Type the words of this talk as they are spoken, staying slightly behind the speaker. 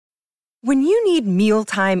When you need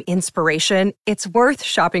mealtime inspiration, it's worth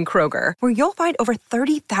shopping Kroger, where you'll find over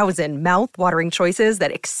 30,000 mouth-watering choices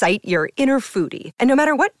that excite your inner foodie. And no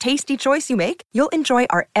matter what tasty choice you make, you'll enjoy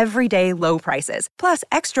our everyday low prices, plus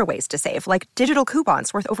extra ways to save, like digital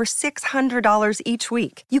coupons worth over $600 each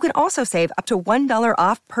week. You can also save up to $1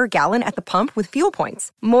 off per gallon at the pump with fuel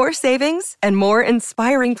points. More savings and more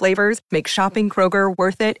inspiring flavors make shopping Kroger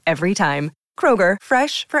worth it every time. Kroger,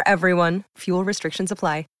 fresh for everyone. Fuel restrictions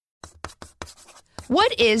apply.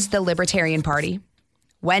 What is the Libertarian Party?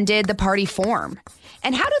 When did the party form?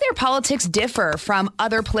 And how do their politics differ from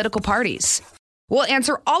other political parties? We'll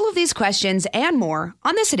answer all of these questions and more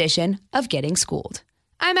on this edition of Getting Schooled.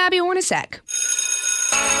 I'm Abby Hornacek.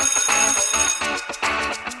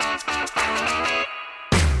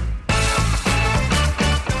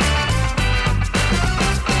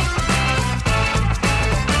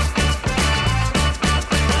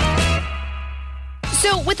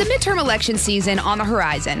 So with the midterm election season on the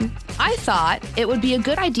horizon, I thought it would be a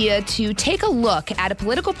good idea to take a look at a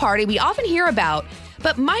political party we often hear about,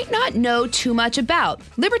 but might not know too much about.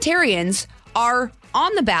 Libertarians are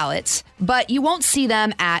on the ballots, but you won't see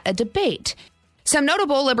them at a debate. Some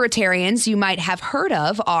notable libertarians you might have heard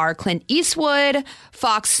of are Clint Eastwood,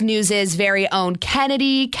 Fox News' very own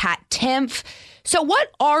Kennedy, Kat Timpf. So what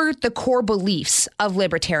are the core beliefs of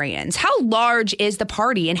libertarians? How large is the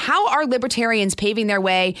party, and how are libertarians paving their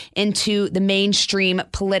way into the mainstream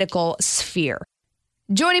political sphere?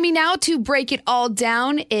 Joining me now to break it all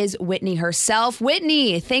down is Whitney herself.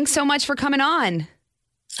 Whitney, thanks so much for coming on.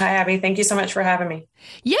 Hi, Abby. Thank you so much for having me.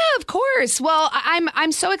 Yeah, of course. Well,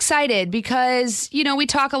 I'm so excited because, you know, we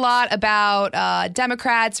talk a lot about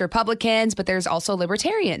Democrats, Republicans, but there's also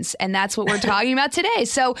libertarians, and that's what we're talking about today.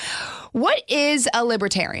 So what is a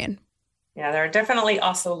libertarian? Yeah, there are definitely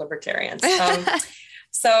also libertarians.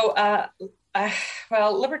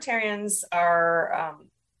 Libertarians are,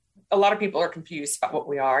 a lot of people are confused about what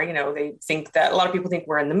we are. You know, they think that a lot of people think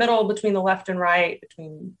we're in the middle between the left and right,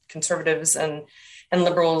 between conservatives and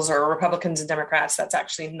liberals, or Republicans and Democrats. That's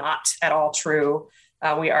actually not at all true.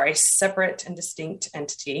 We are a separate and distinct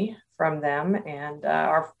entity from them, and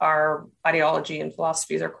our ideology and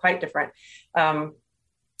philosophies are quite different.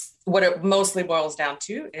 What it mostly boils down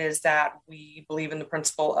to is that we believe in the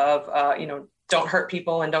principle of, don't hurt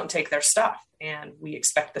people and don't take their stuff. And we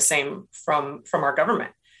expect the same from our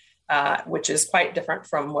government, which is quite different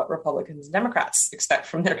from what Republicans and Democrats expect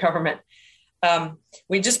from their government.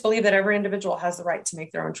 We just believe that every individual has the right to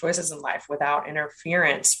make their own choices in life without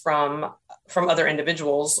interference from other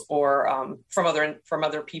individuals or from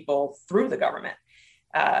other people through the government.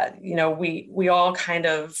 We all kind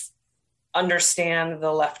of understand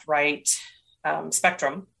the left-right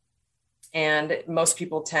spectrum, and most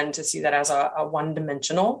people tend to see that as a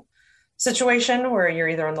one-dimensional situation where you're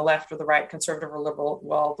either on the left or the right, conservative or liberal.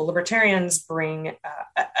 Well, the libertarians bring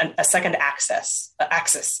a second axis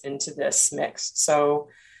into this mix. So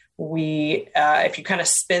if you kind of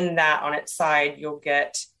spin that on its side, you'll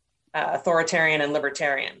get authoritarian and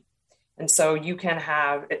libertarian. And so you can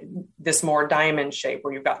have this more diamond shape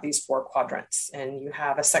where you've got these four quadrants, and you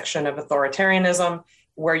have a section of authoritarianism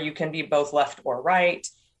where you can be both left or right.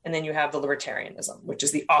 And then you have the libertarianism, which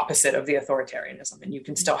is the opposite of the authoritarianism. And you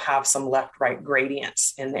can still have some left-right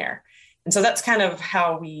gradients in there. And so that's kind of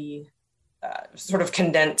how we sort of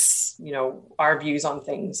condense, our views on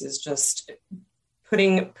things, is just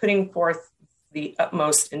putting forth the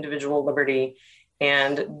utmost individual liberty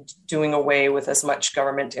and doing away with as much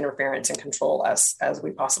government interference and control as we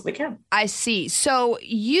possibly can. I see. So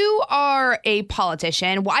you are a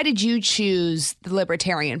politician. Why did you choose the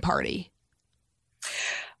Libertarian Party?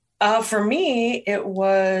 For me,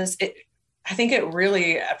 I think it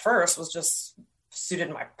really at first was just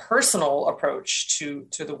suited my personal approach to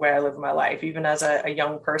the way I live my life. Even as a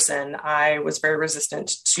young person, I was very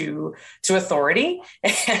resistant to authority.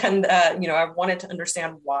 And, I wanted to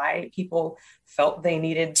understand why people felt they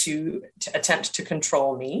needed to attempt to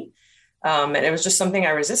control me. And it was just something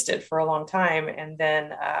I resisted for a long time. And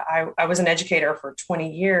then I was an educator for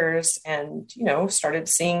 20 years and, started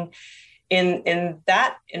seeing in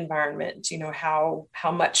that environment,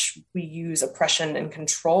 how much we use oppression and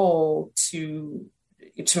control to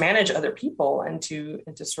manage other people and to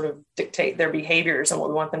sort of dictate their behaviors and what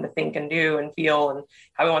we want them to think and do and feel and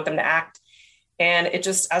how we want them to act. And it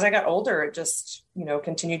just, as I got older, it just,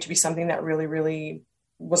 continued to be something that really, really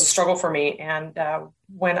was a struggle for me. And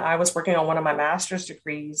when I was working on one of my master's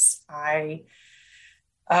degrees, I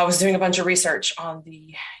was doing a bunch of research on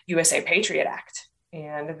the USA Patriot Act.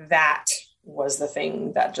 And that was the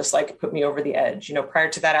thing that just put me over the edge. Prior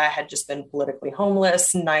to that, I had just been politically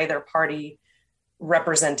homeless. Neither party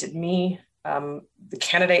represented me. The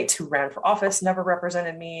candidates who ran for office never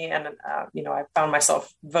represented me. And, I found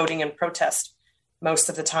myself voting in protest most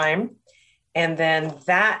of the time. And then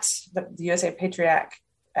the USA Patriot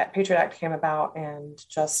Act came about, and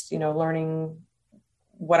just, learning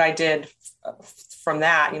what I did from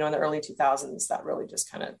that, in the early 2000s, that really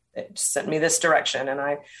just it sent me this direction. And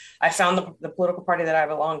I found the political party that I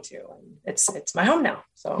belong to, and it's my home now.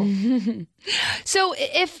 So, so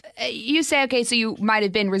if you say, okay, so you might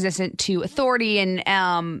have been resistant to authority,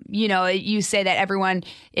 and, you say that everyone,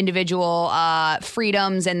 individual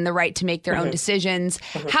freedoms and the right to make their own decisions.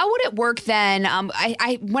 How would it work then?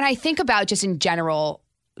 When I think about just in general,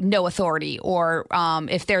 no authority, or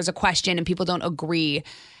if there's a question and people don't agree,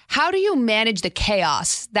 how do you manage the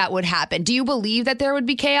chaos that would happen? Do you believe that there would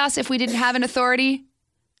be chaos if we didn't have an authority?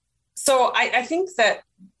 So I think that,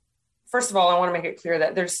 first of all, I want to make it clear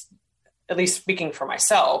that there's, at least speaking for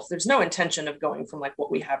myself, there's no intention of going from like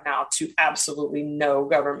what we have now to absolutely no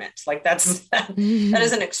government. Like that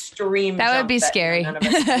is an extreme. That would be scary. None of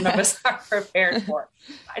us are prepared for.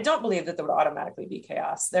 I don't believe that there would automatically be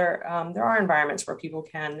chaos. There are environments where people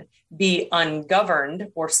can be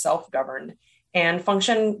ungoverned or self-governed and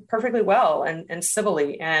function perfectly well and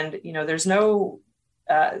civilly. And, there's no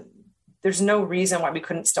reason why we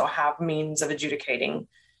couldn't still have means of adjudicating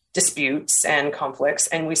disputes and conflicts,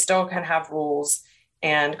 and we still can have rules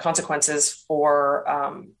and consequences for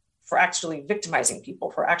actually victimizing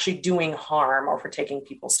people, for actually doing harm, or for taking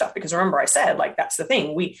people's stuff. Because remember, I said, like, that's the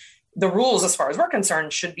thing. The rules, as far as we're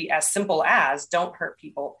concerned, should be as simple as don't hurt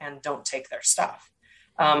people and don't take their stuff.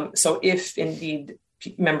 So if indeed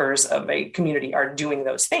members of a community are doing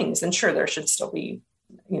those things, then sure, there should still be,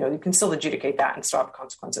 you can still adjudicate that and still have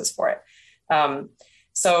consequences for it.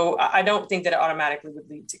 So I don't think that it automatically would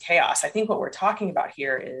lead to chaos. I think what we're talking about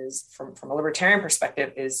here is, from a libertarian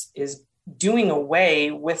perspective, is doing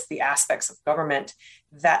away with the aspects of government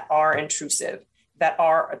that are intrusive, that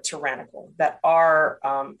are tyrannical, that are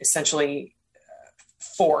essentially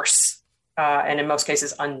force, and in most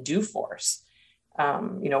cases, undue force.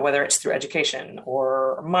 Whether it's through education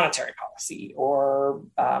or monetary policy or,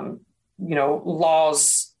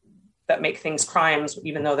 laws that make things crimes,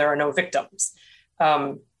 even though there are no victims.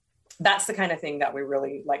 That's the kind of thing that we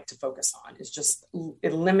really like to focus on, is just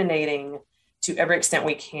eliminating to every extent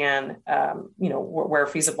we can, where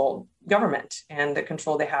feasible, government and the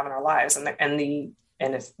control they have in our lives, and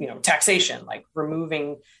taxation, like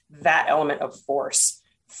removing that element of force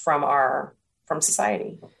from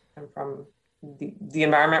society and from the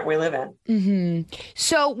environment we live in. Mm-hmm.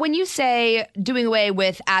 So when you say doing away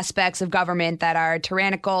with aspects of government that are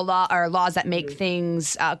tyrannical or laws that make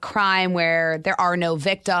things crime where there are no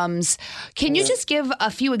victims, can you just give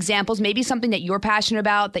a few examples, maybe something that you're passionate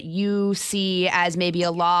about that you see as maybe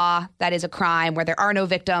a law that is a crime where there are no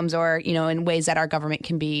victims, or, in ways that our government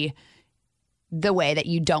can be the way that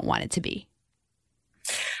you don't want it to be?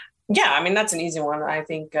 Yeah, I mean, that's an easy one. I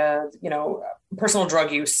think, personal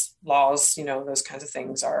drug use laws, those kinds of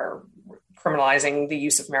things are criminalizing the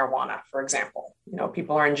use of marijuana, for example.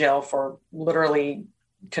 People are in jail for literally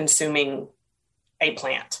consuming a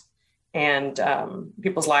plant, and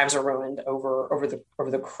people's lives are ruined over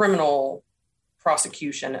the criminal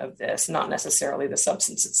prosecution of this, not necessarily the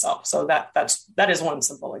substance itself. So that is one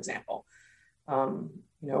simple example,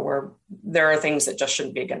 where there are things that just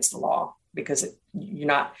shouldn't be against the law, because you're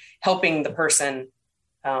not helping the person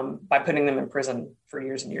by putting them in prison for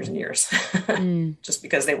years and years and years, just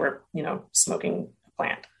because they were, smoking a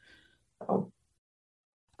plant. So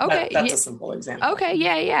that's a simple example. Okay.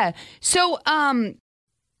 Yeah. So, I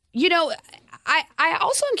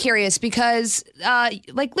also am curious because,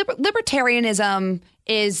 libertarianism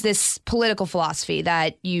is this political philosophy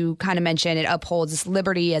that you kind of mentioned. It upholds this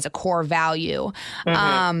liberty as a core value.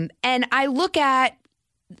 And I look at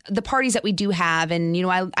the parties that we do have, and,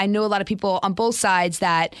 I know a lot of people on both sides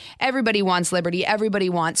that everybody wants liberty, everybody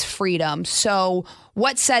wants freedom. So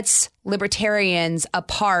what sets libertarians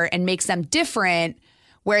apart and makes them different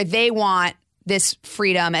where they want this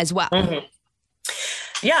freedom as well?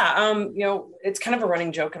 Yeah. It's kind of a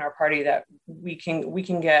running joke in our party that we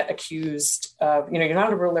can get accused of, you're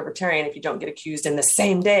not a real libertarian if you don't get accused in the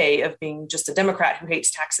same day of being just a Democrat who hates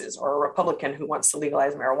taxes or a Republican who wants to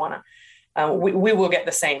legalize marijuana. We will get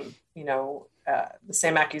the same,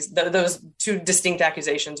 those two distinct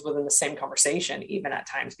accusations within the same conversation, even at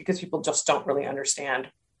times, because people just don't really understand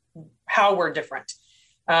how we're different.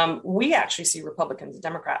 We actually see Republicans and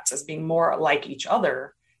Democrats as being more like each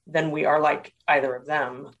other than we are like either of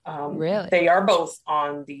them. Really? They are both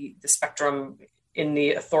on the spectrum in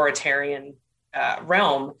the authoritarian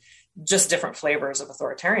realm, just different flavors of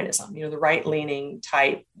authoritarianism. The right-leaning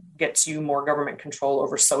type gets you more government control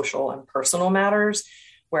over social and personal matters,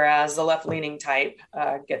 whereas the left-leaning type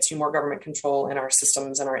gets you more government control in our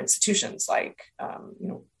systems and our institutions, like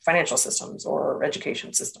financial systems or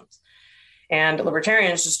education systems. And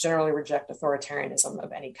libertarians just generally reject authoritarianism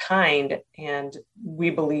of any kind. And we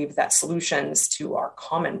believe that solutions to our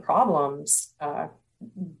common problems,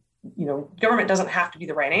 government doesn't have to be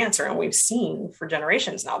the right answer. And we've seen for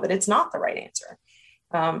generations now that it's not the right answer.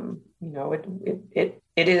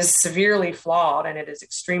 It is severely flawed, and it is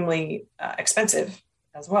extremely expensive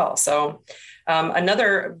as well. So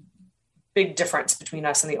another big difference between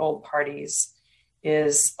us and the old parties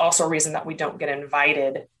is also a reason that we don't get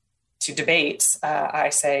invited to debates. I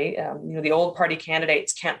say, the old party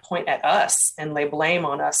candidates can't point at us and lay blame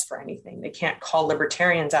on us for anything. They can't call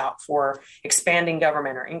libertarians out for expanding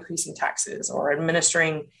government or increasing taxes or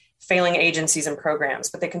administering failing agencies and programs,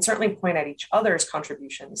 but they can certainly point at each other's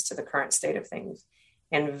contributions to the current state of things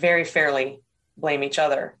and very fairly blame each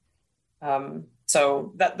other.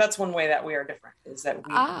 So that's one way that we are different, is that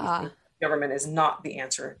we think government is not the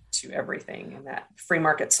answer to everything, and that free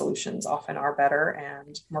market solutions often are better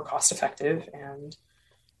and more cost effective. And,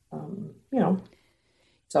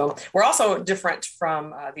 so we're also different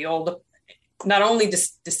from the old, not only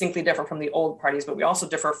distinctly different from the old parties, but we also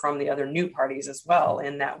differ from the other new parties as well,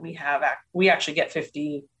 in that we actually get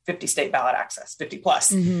 50 state ballot access, 50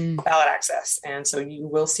 plus ballot access. And so you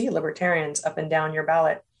will see libertarians up and down your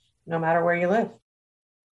ballot, no matter where you live.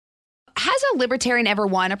 Has a libertarian ever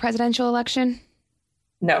won a presidential election?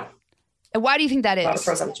 No. Why do you think that is? Not a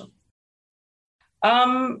presidential.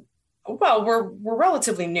 Well, we're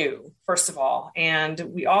relatively new, first of all, and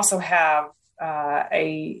we also have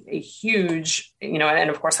a huge, and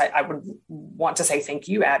of course, I would want to say thank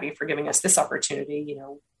you, Abby, for giving us this opportunity.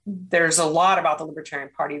 There's a lot about the Libertarian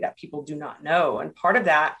Party that people do not know, and part of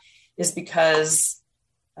that is because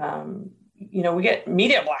we get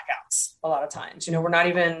media blackouts a lot of times. We're not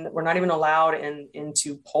even allowed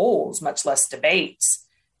into polls, much less debates,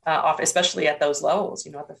 especially at those levels,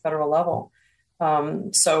 at the federal level.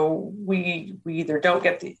 So we either don't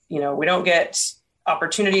get we don't get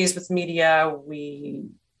opportunities with media. We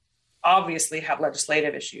obviously have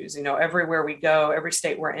legislative issues. Everywhere we go, every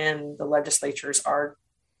state we're in, the legislatures are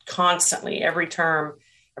constantly, every term,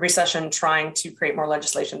 every session, trying to create more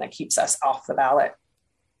legislation that keeps us off the ballot.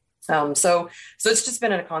 So it's just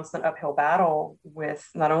been a constant uphill battle with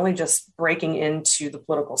not only just breaking into the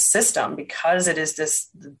political system, because it is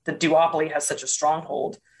the duopoly has such a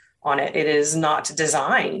stronghold on it. It is not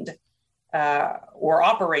designed or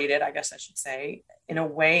operated, I guess I should say, in a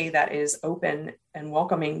way that is open and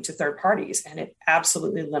welcoming to third parties. And it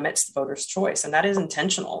absolutely limits the voters' choice. And that is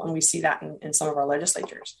intentional. And we see that in some of our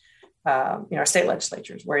legislatures, our state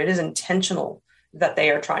legislatures, where it is intentional that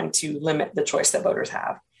they are trying to limit the choice that voters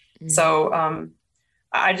have. So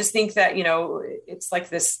I just think that, it's like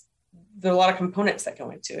this, there are a lot of components that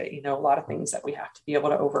go into it, a lot of things that we have to be able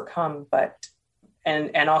to overcome,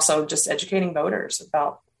 and also just educating voters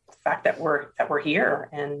about the fact that we're here,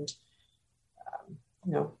 and,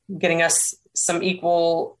 getting us some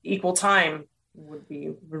equal time would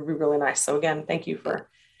be really nice. So again, thank you for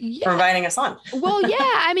inviting us on. Well, yeah,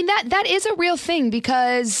 I mean, that is a real thing,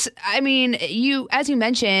 because as you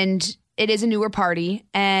mentioned, it is a newer party,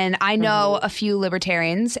 and I know a few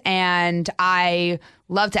libertarians, and I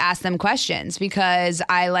love to ask them questions because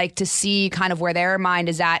I like to see kind of where their mind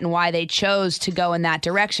is at and why they chose to go in that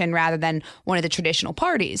direction rather than one of the traditional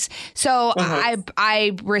parties. So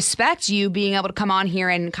I respect you being able to come on here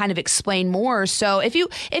and kind of explain more. So if you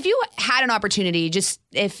had an opportunity, just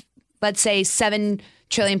if, let's say, 7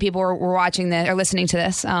 trillion people were watching this or listening to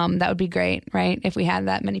this, that would be great, right? If we had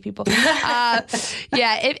that many people.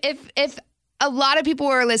 If a lot of people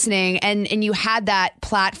were listening and you had that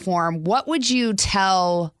platform, what would you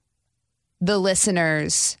tell the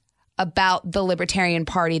listeners about the Libertarian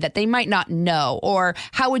Party that they might not know? Or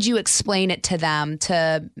how would you explain it to them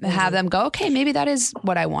to have them go, okay, maybe that is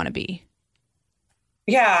what I want to be?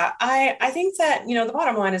 Yeah, I think that, the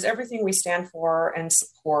bottom line is everything we stand for and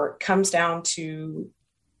support comes down to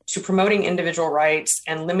promoting individual rights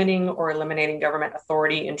and limiting or eliminating government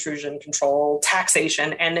authority, intrusion, control,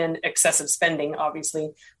 taxation, and then excessive spending, obviously,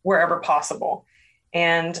 wherever possible.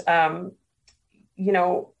 And,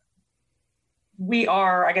 we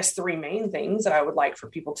are, I guess, 3 main things that I would like for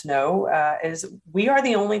people to know is we are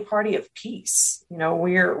the only party of peace.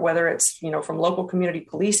 We're, whether it's, from local community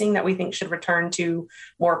policing that we think should return to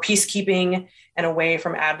more peacekeeping and away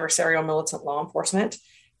from adversarial militant law enforcement,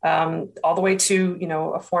 all the way to,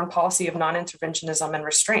 a foreign policy of non-interventionism and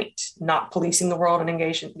restraint, not policing the world and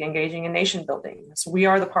engaging in nation building. So we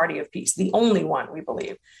are the party of peace, the only one, we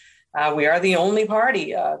believe. We are the only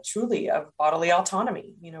party truly of bodily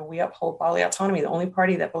autonomy. We uphold bodily autonomy, the only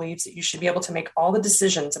party that believes that you should be able to make all the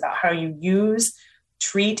decisions about how you use,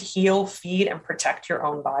 treat, heal, feed, and protect your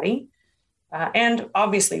own body. And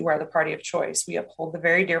obviously, we're the party of choice. We uphold the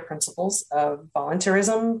very dear principles of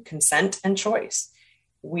voluntarism, consent, and choice.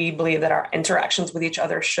 We believe that our interactions with each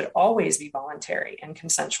other should always be voluntary and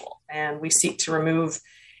consensual. And we seek to remove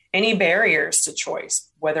any barriers to choice,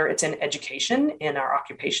 whether it's in education, in our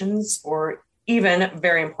occupations, or even,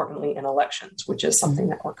 very importantly, in elections, which is something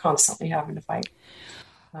that we're constantly having to fight.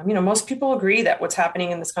 Most people agree that what's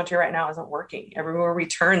happening in this country right now isn't working. Everywhere we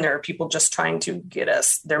turn, there are people just trying to get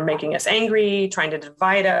us. They're making us angry, trying to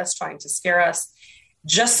divide us, trying to scare us,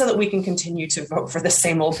 just so that we can continue to vote for the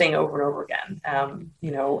same old thing over and over again. And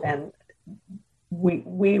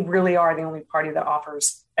we really are the only party that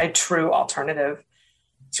offers a true alternative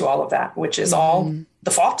to all of that, which is all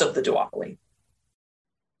the fault of the duopoly.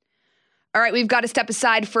 All right, we've got to step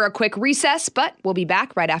aside for a quick recess, but we'll be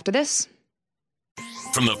back right after this.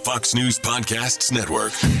 From the Fox News Podcasts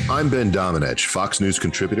Network. I'm Ben Domenech, Fox News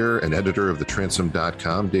contributor and editor of the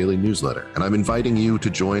Transom.com daily newsletter, and I'm inviting you to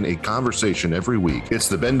join a conversation every week. It's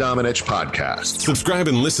the Ben Domenech Podcast. Subscribe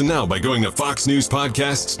and listen now by going to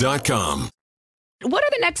foxnewspodcasts.com. What are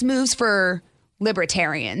the next moves for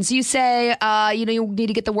libertarians? You say, you need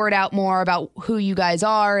to get the word out more about who you guys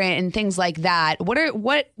are and things like that.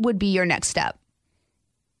 What would be your next step?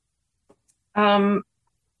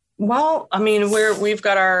 Well, we've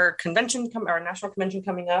got our convention, our national convention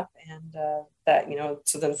coming up, and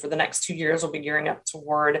so then for the next 2 years, we'll be gearing up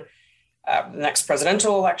toward the next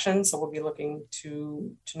presidential election. So we'll be looking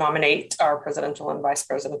to nominate our presidential and vice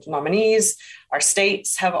presidential nominees. Our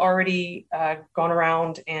states have already gone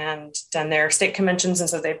around and done their state conventions, and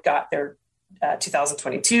so they've got their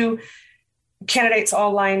 2022 candidates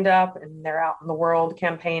all lined up, and they're out in the world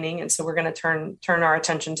campaigning. And so we're going to turn our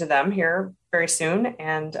attention to them here very soon.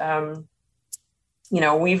 And,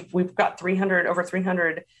 we've got over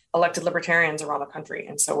 300 elected libertarians around the country.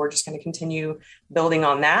 And so we're just going to continue building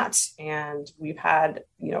on that. And we've had,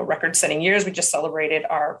 record-setting years. We just celebrated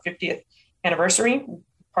our 50th anniversary. The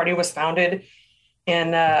party was founded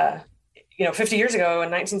in 50 years ago in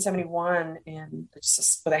 1971, and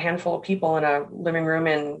just with a handful of people in a living room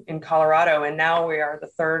in Colorado. And now we are the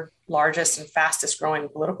third largest and fastest growing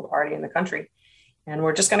political party in the country. And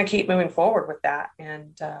we're just going to keep moving forward with that.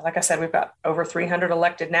 And like I said, we've got over 300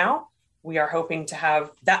 elected now. We are hoping to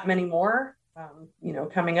have that many more,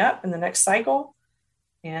 coming up in the next cycle.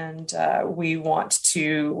 And we're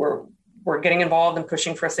getting involved in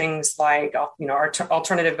pushing for things like, our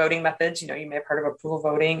alternative voting methods. You may have heard of approval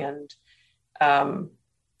voting and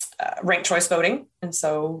ranked choice voting. And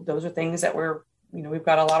so those are things that we've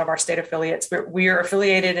got a lot of our state affiliates. We are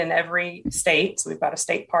affiliated in every state. So we've got a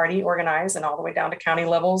state party organized and all the way down to county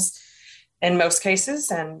levels in most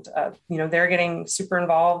cases. And, they're getting super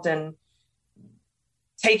involved in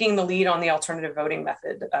taking the lead on the alternative voting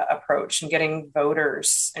method approach and getting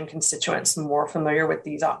voters and constituents more familiar with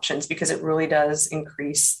these options, because it really does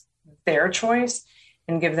increase their choice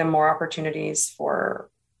and give them more opportunities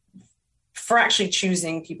for actually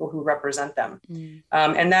choosing people who represent them.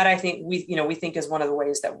 And that, I think, we think is one of the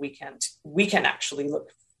ways that we can actually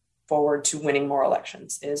look forward to winning more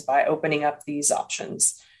elections, is by opening up these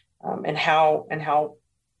options, and how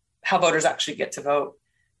voters actually get to vote.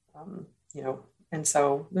 And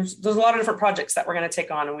so there's a lot of different projects that we're going to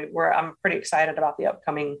take on, and I'm pretty excited about the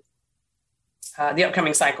upcoming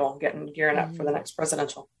cycle, gearing up for the next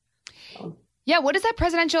presidential. Yeah. What does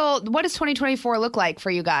 2024 look like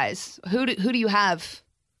for you guys? Who do you have?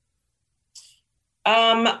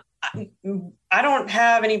 I don't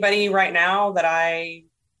have anybody right now that I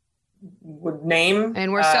would name.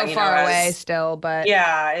 And we're so far away still, but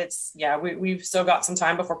we've still got some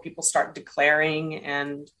time before people start declaring.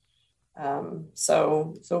 And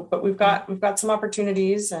but we've got some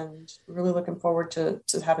opportunities, and we're really looking forward to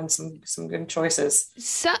having some good choices.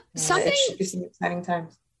 It should be some exciting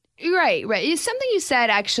times. Right. Something you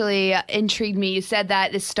said actually intrigued me. You said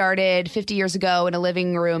that this started 50 years ago in a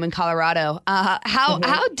living room in Colorado.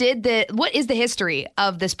 What is the history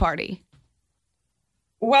of this party?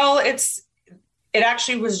 Well, it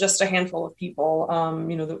actually was just a handful of people.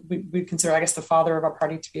 We consider, I guess, the father of our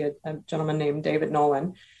party to be a gentleman named David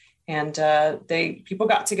Nolan. And people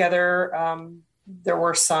got together. There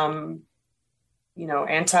were some,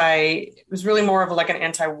 it was really more of like an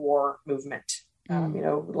anti-war movement.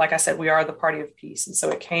 Like I said, we are the party of peace. And so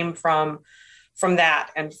it came from from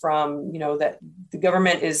that, and from, that the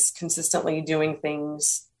government is consistently doing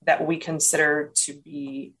things that we consider to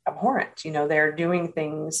be abhorrent. They're doing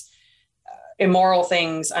things, immoral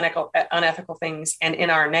things, unethical things, and in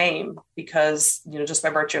our name, because, just by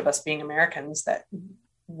virtue of us being Americans, that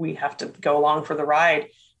we have to go along for the ride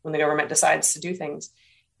when the government decides to do things.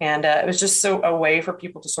 And it was just so a way for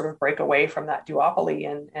people to sort of break away from that duopoly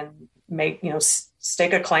and make,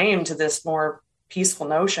 stake a claim to this more peaceful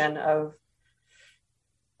notion of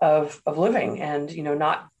living, and,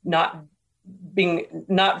 not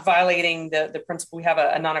violating the principle. We have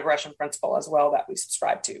a non-aggression principle as well that we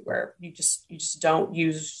subscribe to, where you just don't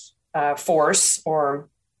use force or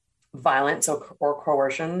violence or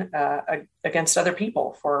coercion against other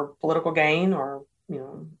people for political gain, or,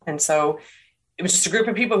 and so it was just a group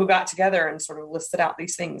of people who got together and sort of listed out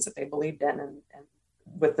these things that they believed in, and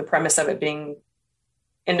with the premise of it being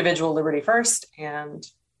individual liberty first and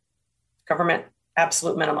government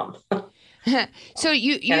absolute minimum. So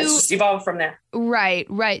you and it's just evolved from there.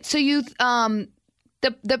 Right. So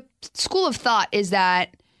the school of thought is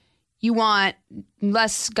that you want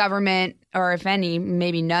less government, or if any,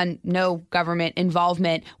 maybe no government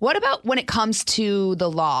involvement. What about when it comes to the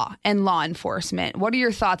law and law enforcement? What are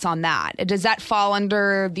your thoughts on that? Does that fall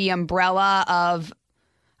under the umbrella of,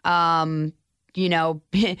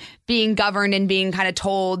 being governed and being kind of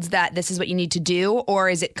told that this is what you need to do, or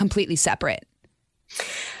is it completely separate?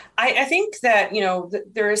 I think that,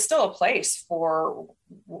 there is still a place for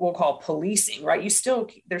what we'll call policing, right?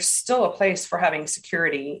 There's still a place for having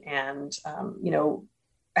security and,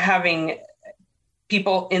 having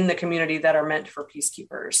people in the community that are meant for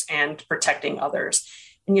peacekeepers and protecting others.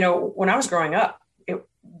 And, when I was growing up,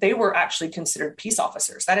 they were actually considered peace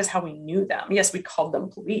officers. That is how we knew them. Yes, we called them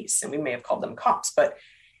police, and we may have called them cops, but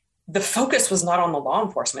the focus was not on the law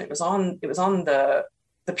enforcement. It was on the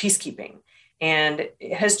peacekeeping. And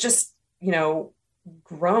it has just,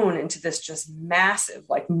 grown into this just massive,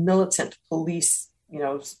 like, militant police,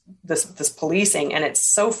 this policing. And it's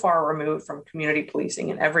so far removed from community policing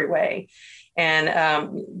in every way.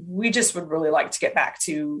 And we just would really like to get back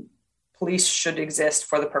to police should exist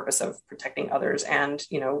for the purpose of protecting others and,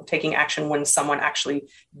 taking action when someone actually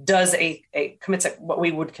does commits what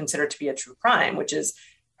we would consider to be a true crime, which is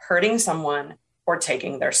hurting someone or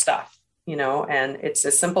taking their stuff. And it's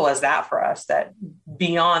as simple as that for us, that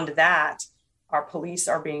beyond that, our police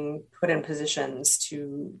are being put in positions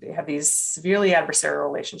to have these severely adversarial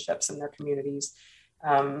relationships in their communities.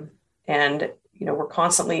 And, we're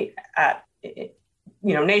constantly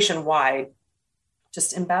nationwide,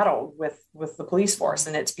 just embattled with the police force.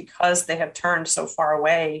 And it's because they have turned so far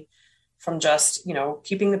away from just,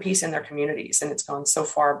 keeping the peace in their communities. And it's gone so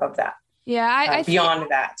far above that. Yeah, I beyond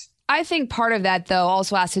that. I think part of that, though,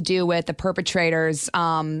 also has to do with the perpetrators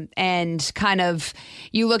and kind of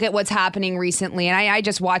you look at what's happening recently. And I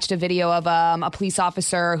just watched a video of a police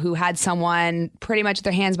officer who had someone pretty much with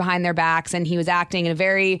their hands behind their backs, and he was acting in a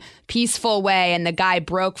very peaceful way. And the guy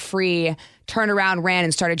broke free, turned around, ran,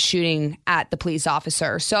 and started shooting at the police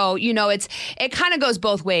officer. So, it kind of goes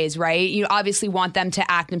both ways, right? You obviously want them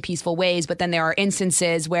to act in peaceful ways, but then there are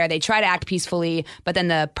instances where they try to act peacefully, but then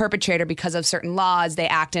the perpetrator, because of certain laws, they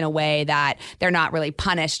act in a way that they're not really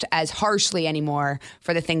punished as harshly anymore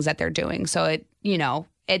for the things that they're doing. So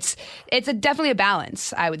it's definitely a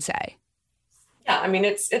balance, I would say. Yeah, I mean,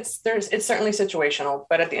 it's certainly situational,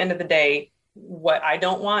 but at the end of the day, what I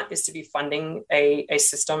don't want is to be funding a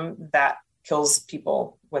system that kills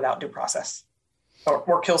people without due process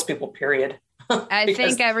or kills people, period. I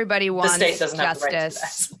think everybody wants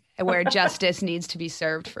justice where justice needs to be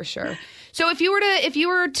served, for sure. So if you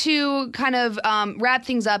were to kind of wrap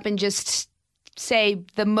things up and just say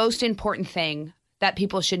the most important thing that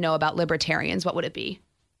people should know about libertarians, what would it be?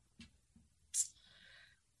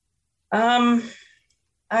 I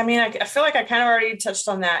feel like I kind of already touched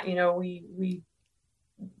on that. You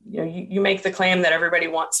make the claim that everybody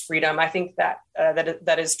wants freedom. I think that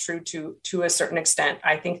that is true to a certain extent.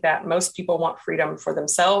 I think that most people want freedom for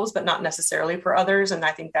themselves, but not necessarily for others. And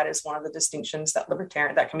I think that is one of the distinctions that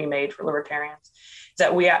can be made for libertarians,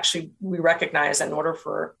 that we recognize that in order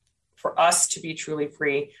for us to be truly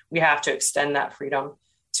free, we have to extend that freedom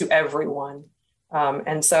to everyone.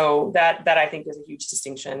 And so that I think is a huge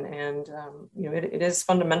distinction. And, it is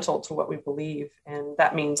fundamental to what we believe. And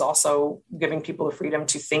that means also giving people the freedom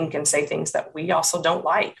to think and say things that we also don't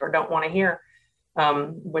like or don't want to hear,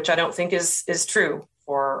 which I don't think is true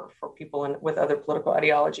for people with other political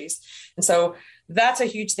ideologies. And so that's a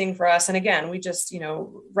huge thing for us. And again, we just,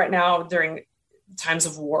 right now during times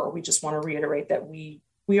of war, we just want to reiterate that we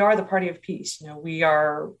are the party of peace. We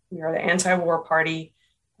are the anti-war party.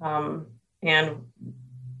 And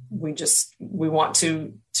we want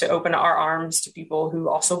to open our arms to people who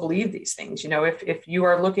also believe these things. If you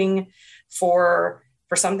are looking for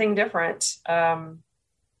something different,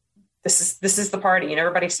 this is the party.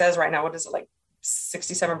 Everybody says right now, what is it, like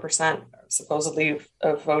 67% supposedly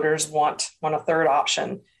of voters want a third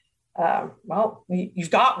option. Well, you've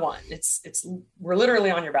got one. We're literally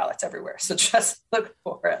on your ballots everywhere. So just look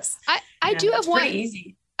for us. I do have one. Pretty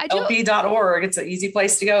easy. LP.org. It's an easy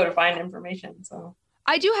place to go to find information. So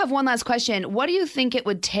I do have one last question. What do you think it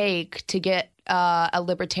would take to get a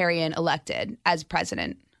libertarian elected as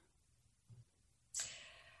president?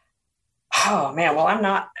 Oh man, well, I'm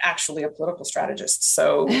not actually a political strategist,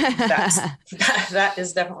 so that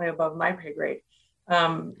is definitely above my pay grade.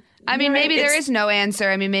 Maybe there is no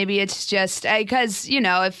answer. Maybe it's just because,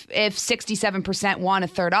 if 67% want a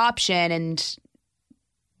third option and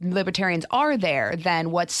libertarians are there, then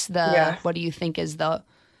what do you think is the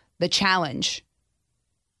challenge?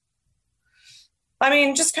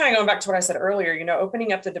 Just kind of going back to what I said earlier,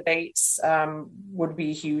 opening up the debates would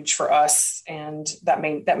be huge for us. And that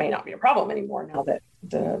may not be a problem anymore now that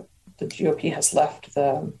the GOP has left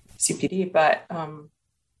the CPD. But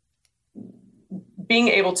being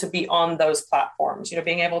able to be on those platforms,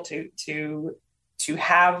 being able to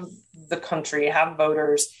have the country, have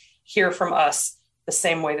voters hear from us the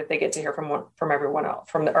same way that they get to hear from everyone else,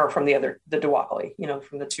 from the duopoly,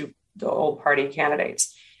 from the old party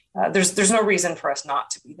candidates. There's no reason for us not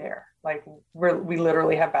to be there. Like we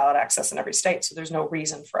literally have ballot access in every state. So there's no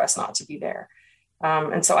reason for us not to be there.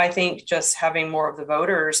 And so I think just having more of the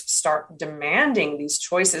voters start demanding these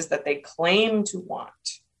choices that they claim to want,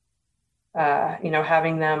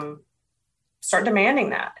 having them start demanding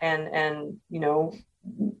that and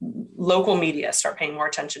local media start paying more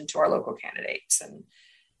attention to our local candidates. And,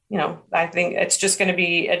 I think it's just going to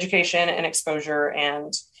be education and exposure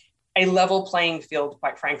and a level playing field,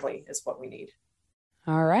 quite frankly, is what we need.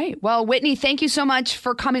 All right. Well, Whitney, thank you so much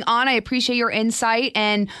for coming on. I appreciate your insight,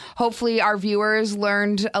 and hopefully our viewers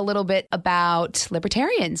learned a little bit about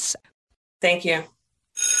libertarians. Thank you.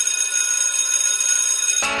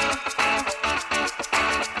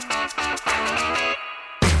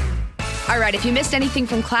 All right, if you missed anything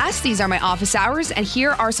from class, these are my office hours, and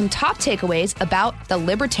here are some top takeaways about the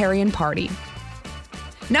Libertarian Party.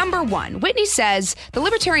 Number 1, Whitney says the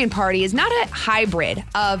Libertarian Party is not a hybrid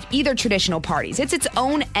of either traditional parties. It's its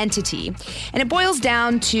own entity. And it boils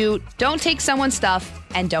down to don't take someone's stuff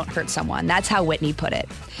and don't hurt someone. That's how Whitney put it.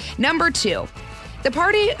 Number 2, the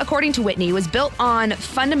party, according to Whitney, was built on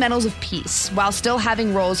fundamentals of peace while still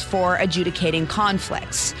having roles for adjudicating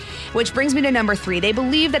conflicts. Which brings me to number 3. They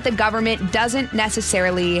believe that the government doesn't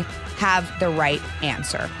necessarily have the right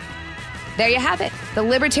answer. There you have it, the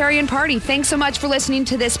Libertarian Party. Thanks so much for listening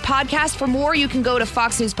to this podcast. For more, you can go to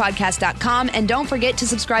foxnewspodcast.com. And don't forget to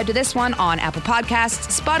subscribe to this one on Apple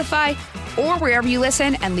Podcasts, Spotify, or wherever you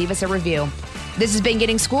listen, and leave us a review. This has been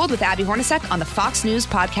Getting Schooled with Abby Hornacek on the Fox News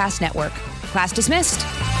Podcast Network. Class dismissed.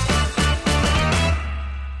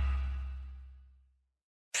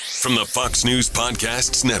 From the Fox News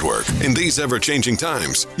Podcasts Network. In these ever-changing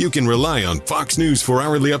times, you can rely on Fox News for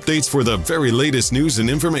hourly updates for the very latest news and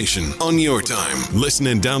information on your time. Listen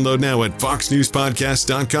and download now at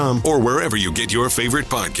foxnewspodcast.com or wherever you get your favorite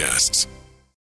podcasts.